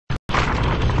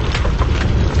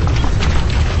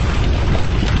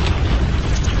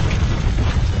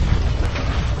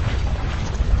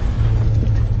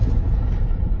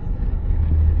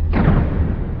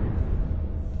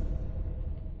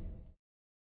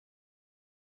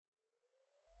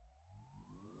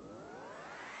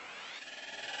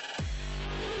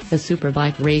As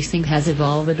superbike racing has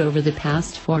evolved over the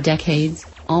past 4 decades,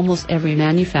 almost every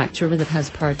manufacturer that has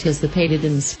participated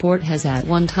in the sport has at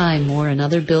one time or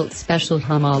another built special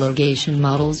homologation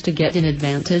models to get an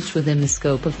advantage within the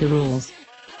scope of the rules.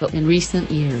 But in recent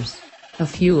years, a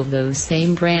few of those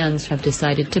same brands have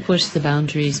decided to push the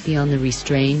boundaries beyond the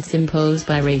restraints imposed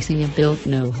by racing and built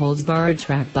no-holds-barred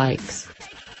track bikes.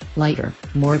 Lighter,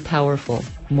 more powerful,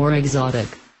 more exotic,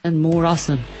 and more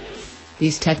awesome.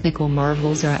 These technical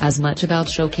marvels are as much about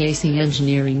showcasing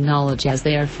engineering knowledge as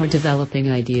they are for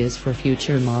developing ideas for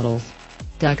future models.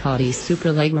 Ducati's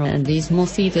Superleggera and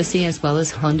Desmosedici as well as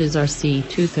Honda's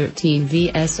RC213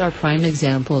 VS are prime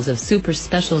examples of super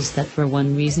specials that for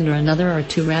one reason or another are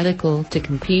too radical to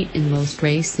compete in most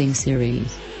racing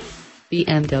series.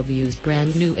 BMW's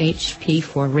brand new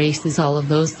HP4 races all of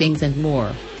those things and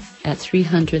more. At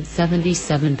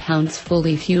 377 pounds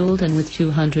fully fueled and with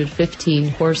 215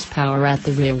 horsepower at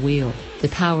the rear wheel, the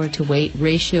power-to-weight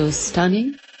ratio is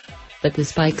stunning. But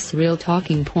this bike's real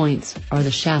talking points are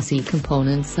the chassis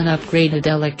components and upgraded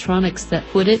electronics that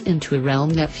put it into a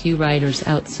realm that few riders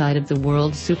outside of the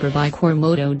World Superbike or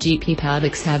MotoGP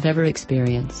paddocks have ever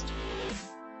experienced.